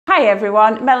Hi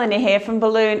everyone, Melanie here from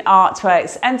Balloon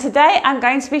Artworks, and today I'm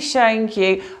going to be showing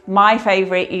you my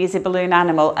favourite easy balloon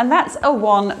animal, and that's a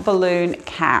one balloon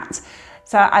cat.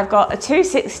 So I've got a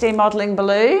 260 modelling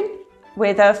balloon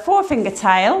with a 4-finger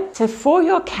tail. So for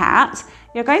your cat,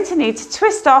 you're going to need to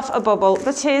twist off a bubble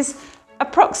that is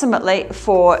approximately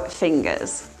 4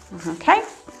 fingers, okay?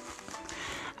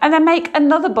 And then make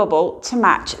another bubble to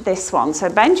match this one. So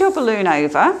bend your balloon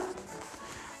over,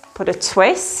 put a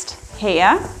twist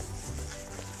here.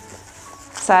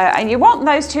 So, and you want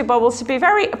those 2 bubbles to be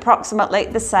very approximately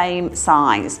the same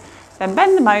size. Then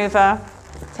bend them over,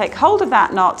 take hold of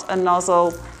that knot and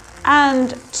nozzle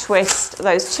and twist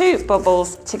those 2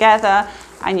 bubbles together,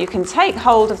 and you can take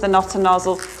hold of the knot and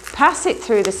nozzle, pass it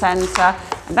through the centre,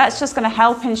 and that's just going to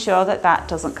help ensure that that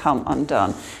doesn't come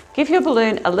undone. Give your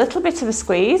balloon a little bit of a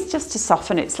squeeze just to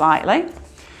soften it slightly.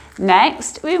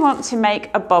 Next, we want to make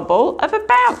a bubble of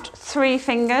about 3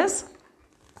 fingers,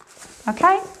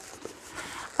 okay?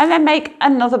 And then make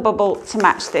another bubble to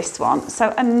match this one.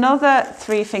 So another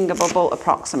 3-finger bubble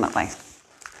approximately.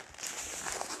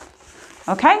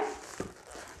 Okay?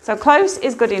 So close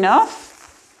is good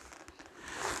enough.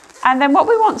 And then what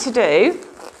we want to do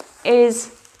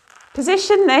is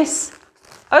position this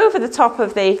over the top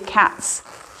of the cat's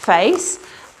face,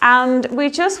 and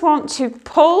we just want to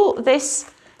pull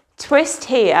this twist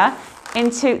here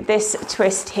into this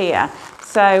twist here.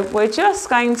 So we're just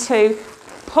going to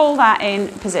pull that in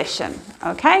position,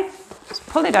 okay? Just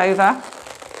pull it over.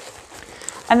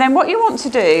 And then what you want to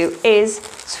do is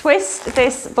twist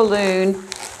this balloon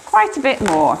quite a bit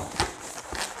more.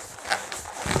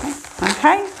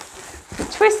 Okay? So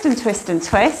twist and twist and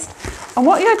twist. And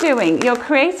what you're doing, you're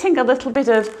creating a little bit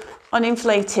of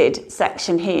uninflated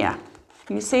section here.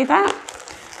 Can you see that?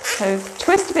 So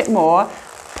twist a bit more,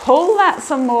 pull that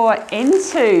some more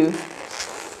into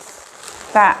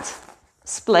that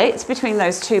split between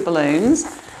those 2 balloons,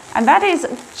 and that is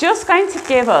just going to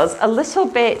give us a little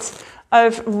bit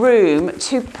of room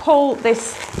to pull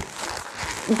this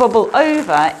bubble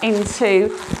over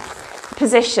into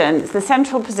position, the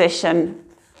central position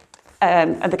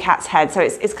of the cat's head. So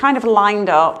it's kind of lined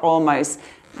up almost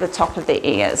the top of the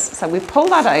ears. So we pull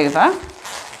that over.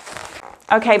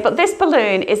 Okay, but this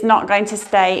balloon is not going to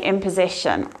stay in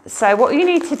position. So what you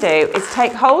need to do is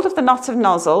take hold of the knot of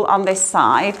nozzle on this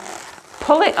side,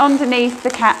 pull it underneath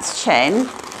the cat's chin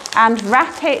and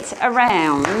wrap it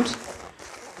around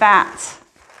that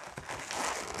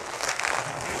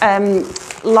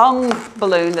long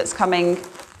balloon that's coming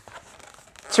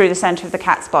through the centre of the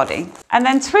cat's body. And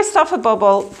then twist off a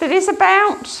bubble that is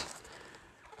about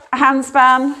a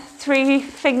handspan,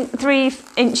 3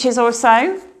 inches or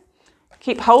so.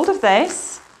 Keep hold of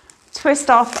this, twist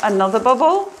off another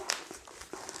bubble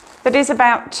that is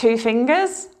about 2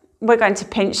 fingers. We're going to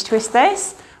pinch twist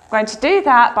this. We're going to do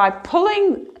that by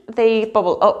pulling the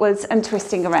bubble upwards and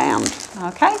twisting around,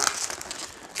 okay?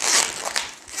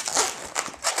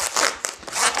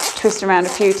 Twist around a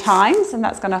few times and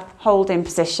that's going to hold in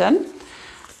position.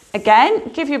 Again,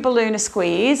 give your balloon a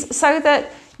squeeze so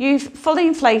that you've fully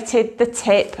inflated the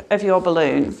tip of your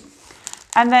balloon.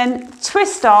 And then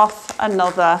twist off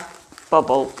another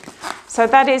bubble. So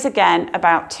that is again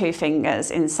about 2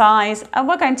 fingers in size, and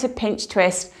we're going to pinch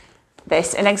twist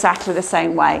this in exactly the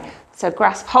same way. So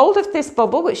grasp hold of this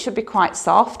bubble, which should be quite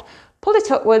soft, pull it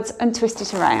upwards and twist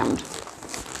it around.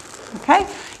 Okay,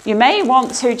 you may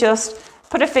want to just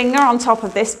put a finger on top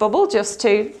of this bubble just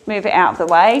to move it out of the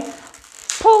way.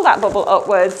 Pull that bubble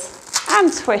upwards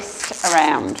and twist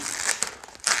around.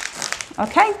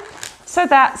 Okay, so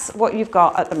that's what you've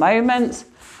got at the moment.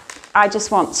 I just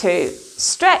want to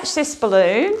stretch this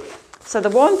balloon. So the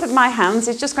warmth of my hands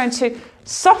is just going to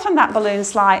soften that balloon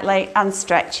slightly and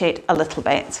stretch it a little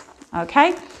bit.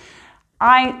 Okay,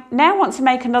 I now want to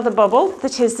make another bubble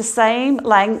that is the same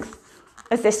length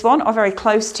as this one or very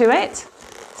close to it.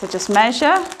 So just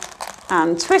measure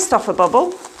and twist off a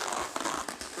bubble.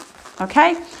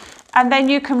 Okay, and then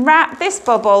you can wrap this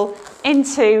bubble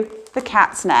into the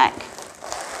cat's neck.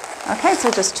 Okay, so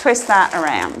just twist that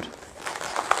around.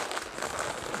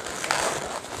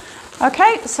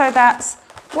 Okay, so that's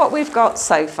what we've got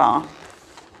so far.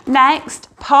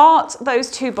 Next, part those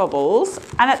 2 bubbles,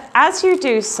 and as you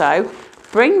do so,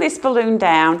 bring this balloon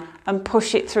down and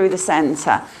push it through the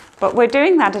centre. But we're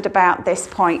doing that at about this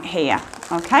point here,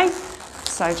 okay?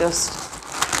 So just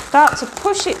start to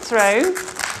push it through.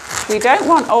 We don't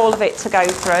want all of it to go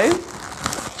through,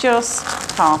 just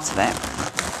part of it,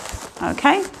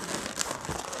 okay?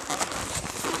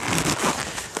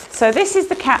 So this is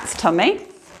the cat's tummy,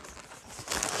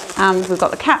 and we've got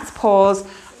the cat's paws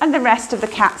and the rest of the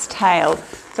cat's tail.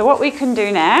 So what we can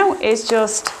do now is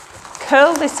just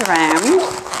curl this around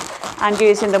and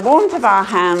using the warmth of our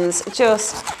hands,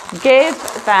 just give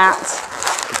that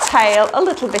tail a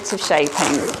little bit of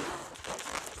shaping.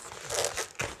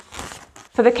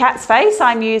 For the cat's face,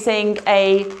 I'm using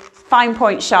a fine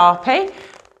point Sharpie.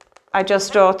 I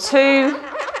just draw 2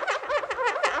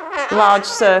 large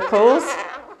circles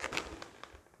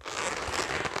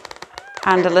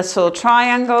and a little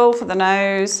triangle for the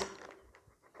nose.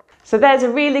 So there's a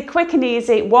really quick and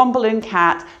easy 1 balloon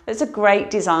cat that's a great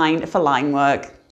design for line work.